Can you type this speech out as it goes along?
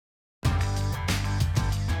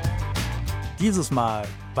Dieses Mal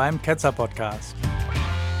beim Ketzer-Podcast.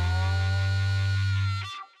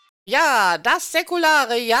 Ja, das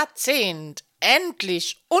säkulare Jahrzehnt.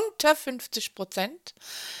 Endlich unter 50%.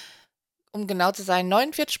 Um genau zu sein,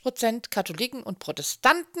 49% Katholiken und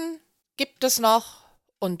Protestanten gibt es noch.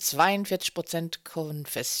 Und 42%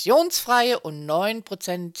 konfessionsfreie und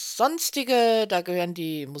 9% sonstige. Da gehören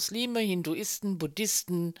die Muslime, Hinduisten,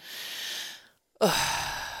 Buddhisten,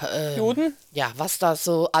 Juden? ja, was da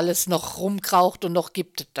so alles noch rumkraucht und noch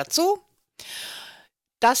gibt dazu.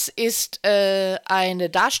 Das ist eine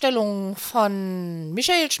Darstellung von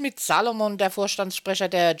Michael Schmidt-Salomon, der Vorstandssprecher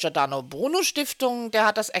der Giordano Bruno Stiftung. Der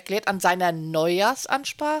hat das erklärt an seiner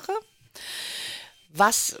Neujahrsansprache,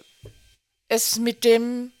 was es mit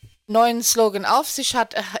dem neuen Slogan auf sich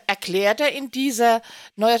hat, erklärt er in dieser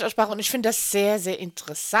Neujahrsansprache. Und ich finde das sehr, sehr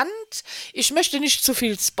interessant. Ich möchte nicht zu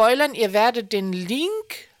viel spoilern. Ihr werdet den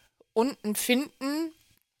Link unten finden.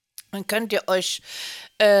 Dann könnt ihr euch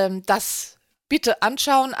das bitte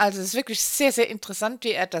anschauen. Also es ist wirklich sehr, sehr interessant,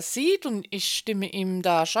 wie er das sieht. Und ich stimme ihm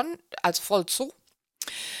da schon voll zu.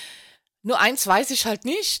 Nur eins weiß ich halt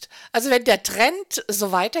nicht. Also wenn der Trend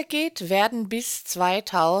so weitergeht, werden bis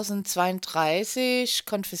 2032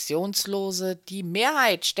 Konfessionslose die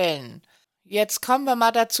Mehrheit stellen. Jetzt kommen wir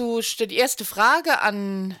mal dazu, die erste Frage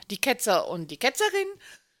an die Ketzer und die Ketzerin.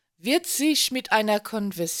 Wird sich mit einer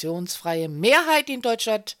konfessionsfreien Mehrheit in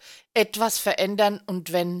Deutschland etwas verändern?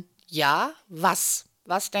 Und wenn ja, was?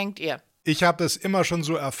 Was denkt ihr? Ich habe es immer schon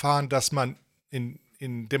so erfahren, dass man in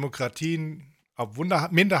Demokratien auf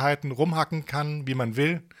Minderheiten rumhacken kann, wie man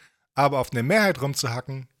will, aber auf eine Mehrheit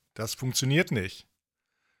rumzuhacken, das funktioniert nicht.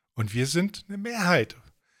 Und wir sind eine Mehrheit.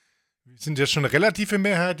 Wir sind jetzt schon eine relative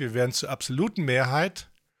Mehrheit, wir werden zur absoluten Mehrheit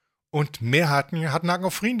und Mehrheiten hacken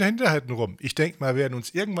auf Frieden dahinter rum. Ich denke mal, wir werden uns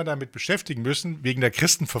irgendwann damit beschäftigen müssen, wegen der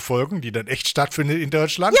Christenverfolgung, die dann echt stattfindet in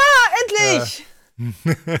Deutschland. Ja, endlich!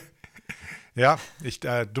 Ja,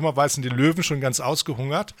 dummerweise sind die Löwen schon ganz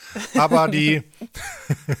ausgehungert, aber wer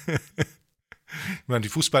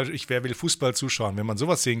will Fußball zuschauen, wenn man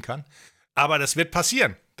sowas sehen kann. Aber das wird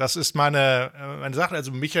passieren. Das ist meine Sache.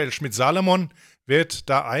 Also Michael Schmidt-Salomon wird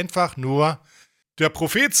da einfach nur der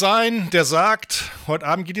Prophet sein, der sagt, heute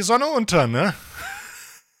Abend geht die Sonne unter, ne?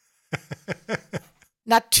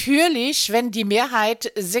 Natürlich, wenn die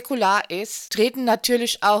Mehrheit säkular ist, treten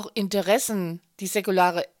natürlich auch die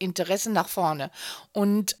säkulare Interessen nach vorne.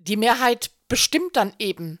 Und die Mehrheit bestimmt dann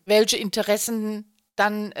eben, welche Interessen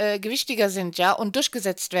dann gewichtiger sind, ja, und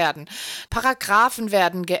durchgesetzt werden. Paragraphen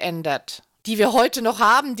werden geändert, die wir heute noch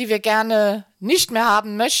haben, die wir gerne nicht mehr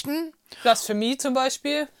haben möchten. Blasphemie zum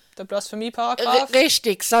Beispiel, der Blasphemie-Paragraph.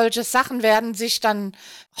 Richtig, solche Sachen werden sich dann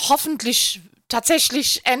hoffentlich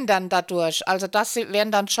tatsächlich ändern dadurch. Also das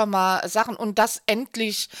wären dann schon mal Sachen und dass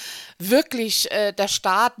endlich wirklich der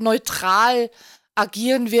Staat neutral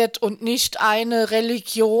agieren wird und nicht eine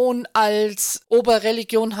Religion als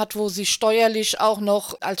Oberreligion hat, wo sie steuerlich auch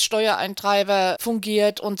noch als Steuereintreiber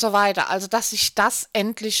fungiert und so weiter. Also dass sich das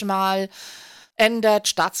endlich mal ändert,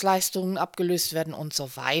 Staatsleistungen abgelöst werden und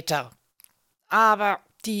so weiter. Aber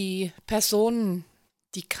die Personen,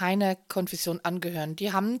 die keiner Konfession angehören,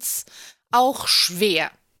 die haben es auch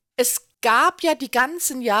schwer. Es gab ja die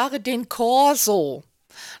ganzen Jahre den Corso.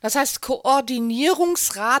 Das heißt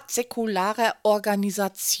Koordinierungsrat säkularer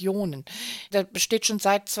Organisationen. Der besteht schon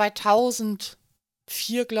seit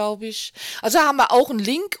 2004, glaube ich. Also haben wir auch einen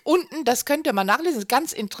Link unten, das könnt ihr mal nachlesen.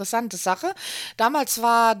 Ganz interessante Sache. Damals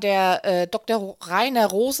war der Dr. Rainer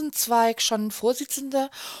Rosenzweig schon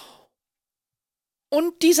Vorsitzender.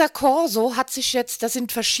 Und dieser Corso hat sich jetzt, das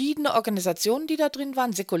sind verschiedene Organisationen, die da drin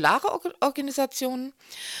waren, säkulare Organisationen.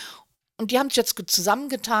 Und die haben sich jetzt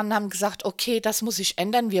zusammengetan und haben gesagt, okay, das muss sich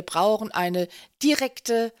ändern. Wir brauchen eine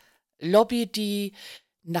direkte Lobby, die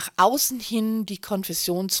nach außen hin die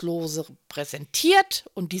Konfessionslose präsentiert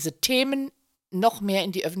und diese Themen noch mehr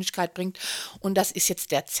in die Öffentlichkeit bringt. Und das ist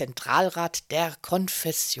jetzt der Zentralrat der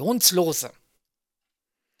Konfessionslose.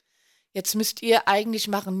 Jetzt müsst ihr eigentlich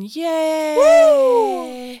machen, yay!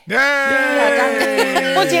 Yay! Ja,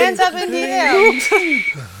 danke. Und die Hands up in die Air.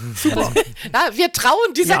 Super. Na, wir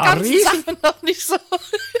trauen dieser ganzen Sache noch nicht so.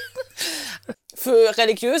 Für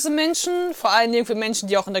religiöse Menschen, vor allen Dingen für Menschen,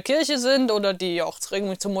 die auch in der Kirche sind oder die auch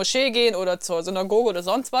irgendwie zur Moschee gehen oder zur Synagoge oder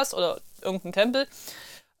sonst was oder irgendein Tempel,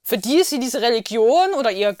 für die ist diese Religion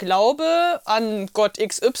oder ihr Glaube an Gott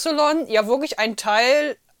XY ja wirklich ein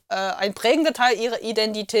prägender Teil ihrer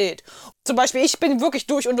Identität. Zum Beispiel, ich bin wirklich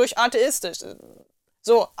durch und durch atheistisch.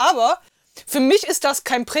 So, aber für mich ist das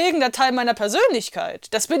kein prägender Teil meiner Persönlichkeit.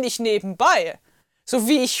 Das bin ich nebenbei. So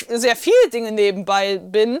wie ich sehr viele Dinge nebenbei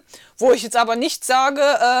bin, wo ich jetzt aber nicht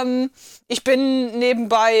sage, ich bin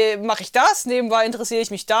nebenbei, mache ich das, nebenbei interessiere ich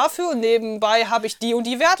mich dafür und nebenbei habe ich die und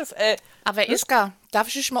die Werte. Aber Iska, darf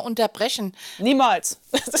ich dich mal unterbrechen? Niemals.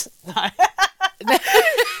 Nein.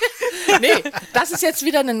 Nee, das ist jetzt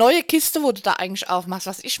wieder eine neue Kiste, wo du da eigentlich aufmachst.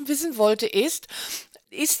 Was ich wissen wollte ist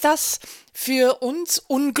das für uns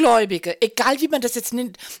Ungläubige, egal wie man das jetzt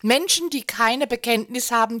nennt, Menschen, die keine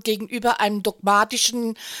Bekenntnis haben gegenüber einem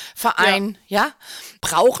dogmatischen Verein, ja?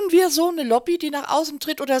 Brauchen wir so eine Lobby, die nach außen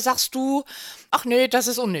tritt, oder sagst du, ach nee, das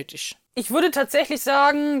ist unnötig? Ich würde tatsächlich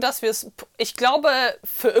sagen, dass wir es, ich glaube,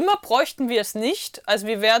 für immer bräuchten wir es nicht. Also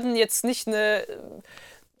wir werden jetzt nicht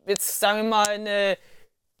jetzt sagen wir mal, eine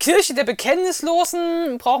Kirche der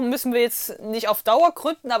Bekenntnislosen müssen wir jetzt nicht auf Dauer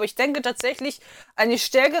gründen, aber ich denke tatsächlich, eine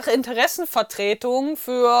stärkere Interessenvertretung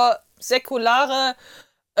für säkulare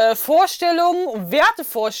Vorstellungen,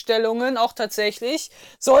 Wertevorstellungen auch tatsächlich,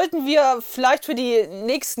 sollten wir vielleicht für die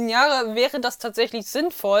nächsten Jahre, wäre das tatsächlich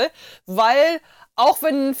sinnvoll, weil auch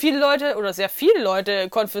wenn viele Leute oder sehr viele Leute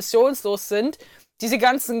konfessionslos sind, diese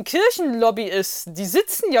ganzen Kirchenlobbyisten, die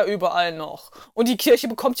sitzen ja überall noch. Und die Kirche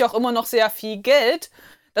bekommt ja auch immer noch sehr viel Geld.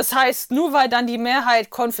 Das heißt, nur weil dann die Mehrheit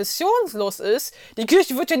konfessionslos ist, die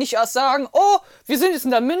Kirche wird ja nicht erst sagen, oh, wir sind jetzt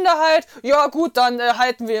in der Minderheit, ja gut, dann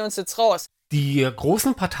halten wir uns jetzt raus. Die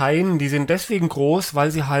großen Parteien, die sind deswegen groß,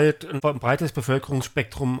 weil sie halt ein breites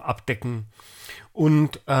Bevölkerungsspektrum abdecken.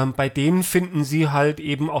 Und bei denen finden sie halt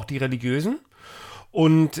eben auch die Religiösen.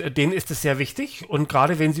 Und denen ist es sehr wichtig. Und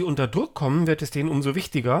gerade wenn sie unter Druck kommen, wird es denen umso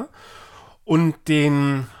wichtiger. Und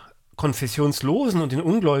den Konfessionslosen und den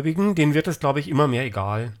Ungläubigen, denen wird es, glaube ich, immer mehr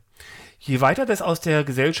egal. Je weiter das aus der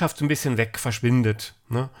Gesellschaft so ein bisschen weg verschwindet,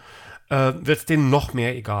 ne, wird es denen noch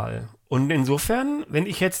mehr egal. Und insofern, wenn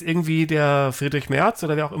ich jetzt irgendwie der Friedrich Merz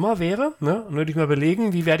oder wer auch immer wäre, ne, und würde ich mal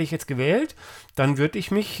überlegen, wie werde ich jetzt gewählt, dann würde ich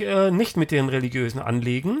mich nicht mit den Religiösen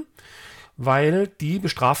anlegen, weil die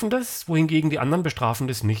bestrafen das, wohingegen die anderen bestrafen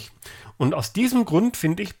das nicht. Und aus diesem Grund,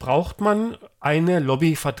 finde ich, braucht man eine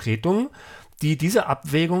Lobbyvertretung, die diese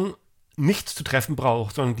Abwägung nicht zu treffen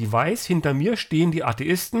braucht, sondern die weiß, hinter mir stehen die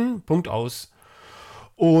Atheisten, Punkt aus.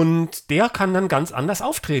 Und der kann dann ganz anders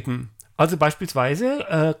auftreten. Also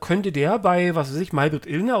beispielsweise könnte der bei, was weiß ich, Maybrit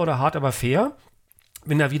Illner oder Hart aber fair,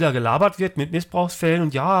 wenn da wieder gelabert wird mit Missbrauchsfällen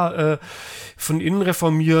und ja, von innen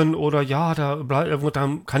reformieren oder ja,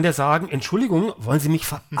 dann kann der sagen, Entschuldigung, wollen Sie mich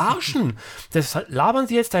verarschen? Das labern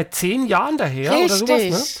Sie jetzt seit 10 Jahren daher oder sowas,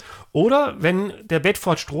 ne? Oder wenn der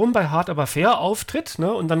Bedford Strom bei Hart aber fair auftritt,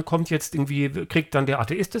 ne, und dann kommt jetzt irgendwie, kriegt dann der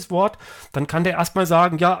Atheist das Wort, dann kann der erstmal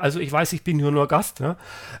sagen, ja, also ich weiß, ich bin hier nur Gast, ne,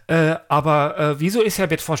 aber wieso ist Herr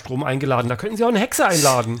Bedford Strom eingeladen? Da könnten Sie auch eine Hexe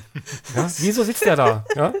einladen. Ja? Wieso sitzt der da?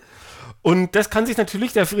 Ja? Und das kann sich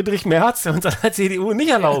natürlich der Friedrich Merz und seiner CDU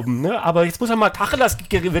nicht erlauben, ne? Aber jetzt muss er mal Tacheles,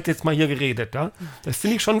 wird jetzt mal hier geredet, ja? Das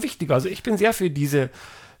finde ich schon wichtig. Also ich bin sehr für diese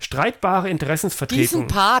streitbare Interessensvertretung. Diesen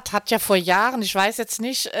Part hat ja vor Jahren, ich weiß jetzt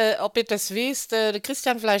nicht, ob ihr das wisst, der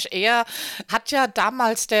Christian vielleicht eher, hat ja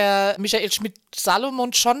damals der Michael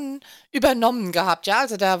Schmidt-Salomon schon übernommen gehabt, ja,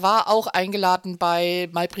 also der war auch eingeladen bei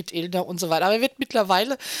Maybrit Illner und so weiter, aber er wird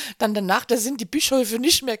mittlerweile dann danach, da sind die Bischöfe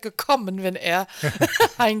nicht mehr gekommen, wenn er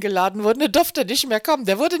eingeladen wurde, der durfte nicht mehr kommen,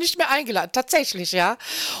 der wurde nicht mehr eingeladen, tatsächlich, ja,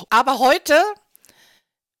 aber heute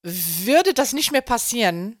würde das nicht mehr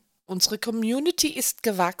passieren. Unsere Community ist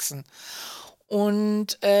gewachsen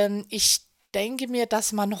und ich denke mir,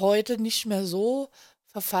 dass man heute nicht mehr so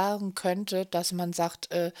verfahren könnte, dass man sagt,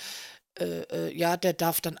 ja, der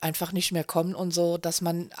darf dann einfach nicht mehr kommen und so, dass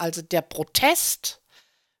man, also der Protest,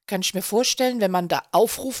 kann ich mir vorstellen, wenn man da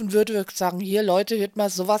aufrufen würde sagen, hier Leute, hört mal,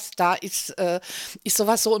 sowas, da ist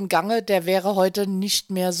sowas so im Gange, der wäre heute nicht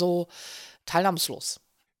mehr so teilnahmslos.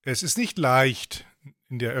 Es ist nicht leicht,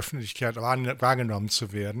 in der Öffentlichkeit wahrgenommen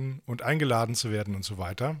zu werden und eingeladen zu werden und so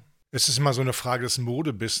weiter. Es ist immer so eine Frage des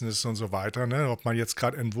Modebusiness und so weiter, ne? Ob man jetzt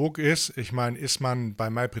gerade en vogue ist. Ich meine, ist man bei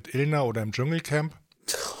Maybrit Illner oder im Dschungelcamp?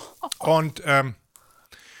 Und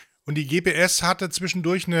die GPS hatte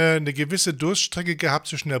zwischendurch eine gewisse Durststrecke gehabt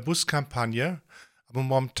zwischen der Buskampagne. Aber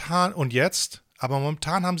momentan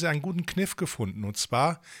haben sie einen guten Kniff gefunden. Und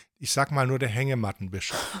zwar, ich sag mal nur der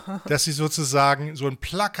Hängemattenbischof. Dass sie sozusagen so ein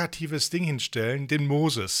plakatives Ding hinstellen, den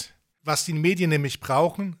Moses. Was die Medien nämlich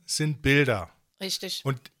brauchen, sind Bilder. Richtig.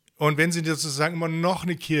 Und wenn sie sozusagen immer noch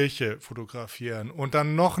eine Kirche fotografieren und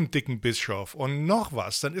dann noch einen dicken Bischof und noch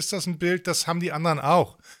was, dann ist das ein Bild, das haben die anderen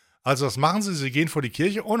auch. Also was machen sie? Sie gehen vor die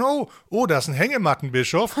Kirche und da ist ein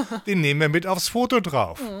Hängemattenbischof, den nehmen wir mit aufs Foto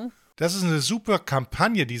drauf. Mhm. Das ist eine super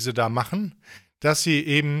Kampagne, die sie da machen, dass sie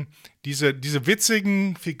eben diese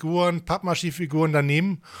witzigen Figuren, Pappmaché-Figuren da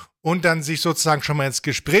nehmen und dann sich sozusagen schon mal ins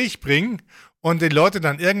Gespräch bringen Und die Leute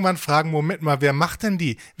dann irgendwann fragen, Moment mal, wer macht denn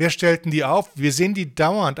die? Wer stellt denn die auf? Wir sehen die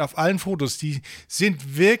dauernd auf allen Fotos. Die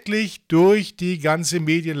sind wirklich durch die ganze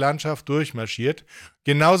Medienlandschaft durchmarschiert.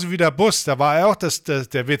 Genauso wie der Bus, da war ja auch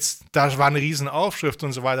der Witz, da war eine riesen Aufschrift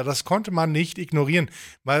und so weiter. Das konnte man nicht ignorieren,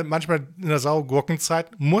 weil manchmal in der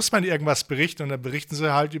Saugurkenzeit muss man irgendwas berichten und dann berichten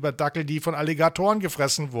sie halt über Dackel, die von Alligatoren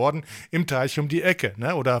gefressen wurden im Teich um die Ecke,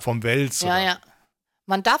 ne? Oder vom Wels. Ja, ja.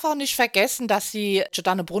 Man darf auch nicht vergessen, dass die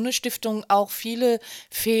Giordano-Bruno-Stiftung auch viele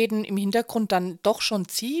Fäden im Hintergrund dann doch schon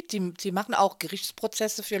zieht. Die machen auch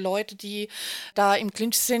Gerichtsprozesse für Leute, die da im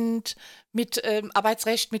Clinch sind mit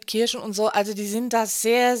Arbeitsrecht, mit Kirchen und so. Also die sind da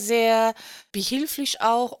sehr, sehr behilflich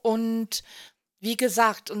auch. Und wie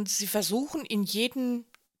gesagt, und sie versuchen in jedem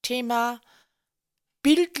Thema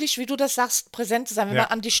bildlich, wie du das sagst, präsent zu sein. Wenn Ja.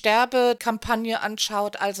 man an die Sterbekampagne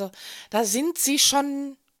anschaut, also da sind sie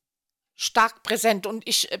schon stark präsent und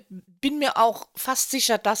ich bin mir auch fast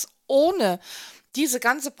sicher, dass ohne diese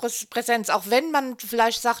ganze Präsenz, auch wenn man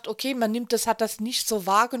vielleicht sagt, okay, hat das nicht so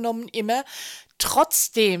wahrgenommen immer,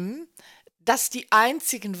 trotzdem, dass die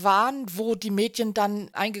einzigen waren, wo die Medien dann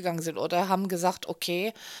eingegangen sind oder haben gesagt,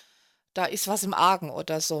 okay, da ist was im Argen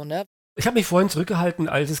oder so, ne? Ich habe mich vorhin zurückgehalten,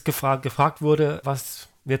 als es gefragt wurde, was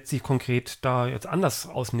wird sie konkret da jetzt anders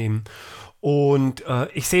ausnehmen. Und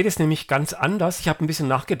ich sehe das nämlich ganz anders. Ich habe ein bisschen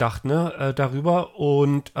nachgedacht darüber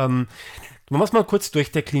und man muss mal kurz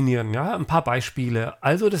durchdeklinieren, ja, ein paar Beispiele.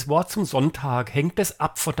 Also das Wort zum Sonntag, hängt das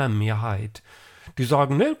ab von der Mehrheit? Die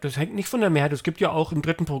sagen, ne, das hängt nicht von der Mehrheit. Es gibt ja auch im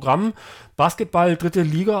dritten Programm Basketball, dritte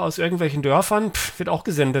Liga aus irgendwelchen Dörfern, wird auch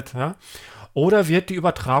gesendet, ja. Oder wird die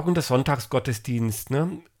Übertragung des Sonntagsgottesdienstes,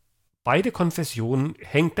 ne? Beide Konfessionen,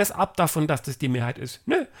 hängt das ab davon, dass das die Mehrheit ist?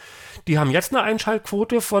 Nö. Die haben jetzt eine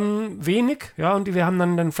Einschaltquote von wenig, ja, und wir haben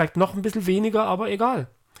dann vielleicht noch ein bisschen weniger, aber egal.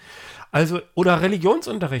 Also, oder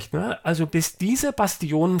Religionsunterricht, ne? Also bis diese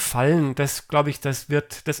Bastionen fallen, das glaube ich, das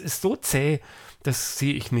ist so zäh, das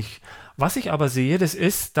sehe ich nicht. Was ich aber sehe, das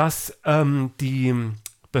ist, dass die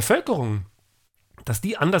Bevölkerung, dass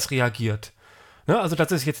die anders reagiert. Ne, also, dass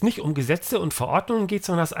es jetzt nicht um Gesetze und Verordnungen geht,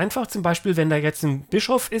 sondern dass einfach zum Beispiel, wenn da jetzt ein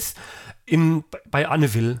Bischof ist bei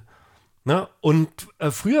Anne Will, ne, und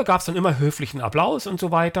früher gab es dann immer höflichen Applaus und so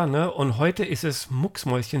weiter, ne, und heute ist es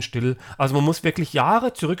mucksmäuschenstill. Also man muss wirklich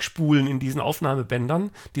Jahre zurückspulen in diesen Aufnahmebändern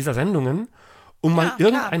dieser Sendungen, um mal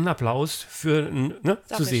irgendeinen Applaus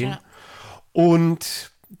zu sehen. Ja. Und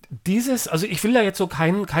also ich will da jetzt so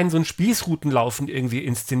kein so ein Spießrutenlaufen irgendwie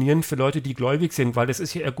inszenieren für Leute, die gläubig sind, weil das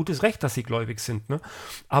ist ja ihr gutes Recht, dass sie gläubig sind, ne?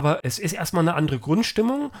 Aber es ist erstmal eine andere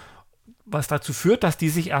Grundstimmung, was dazu führt, dass die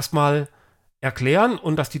sich erstmal erklären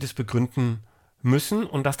und dass die das begründen müssen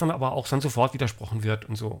und dass dann aber auch dann sofort widersprochen wird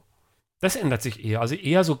und so. Das ändert sich eher. Also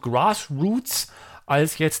eher so Grassroots,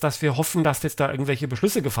 als jetzt, dass wir hoffen, dass jetzt da irgendwelche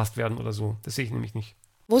Beschlüsse gefasst werden oder so. Das sehe ich nämlich nicht.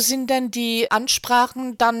 Wo sind denn die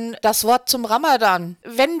Ansprachen dann das Wort zum Ramadan?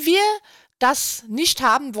 Wenn wir das nicht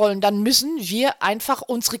haben wollen, dann müssen wir einfach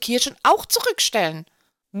unsere Kirchen auch zurückstellen.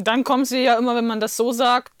 Und dann kommen sie ja immer, wenn man das so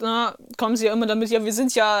sagt, ne, kommen sie ja immer damit, ja, wir haben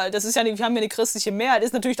ja eine christliche Mehrheit.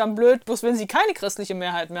 Ist natürlich dann blöd, bloß wenn sie keine christliche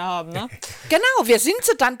Mehrheit mehr haben, ne? Genau, wir sind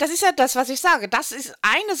sie dann, das ist ja das, was ich sage. Das ist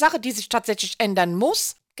eine Sache, die sich tatsächlich ändern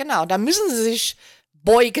muss. Genau, da müssen sie sich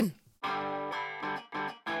beugen.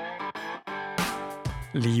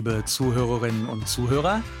 Liebe Zuhörerinnen und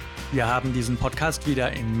Zuhörer, wir haben diesen Podcast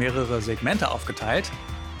wieder in mehrere Segmente aufgeteilt.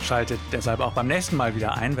 Schaltet deshalb auch beim nächsten Mal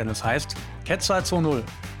wieder ein, wenn es heißt Ketzer 2.0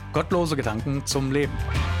 – Gottlose Gedanken zum Leben.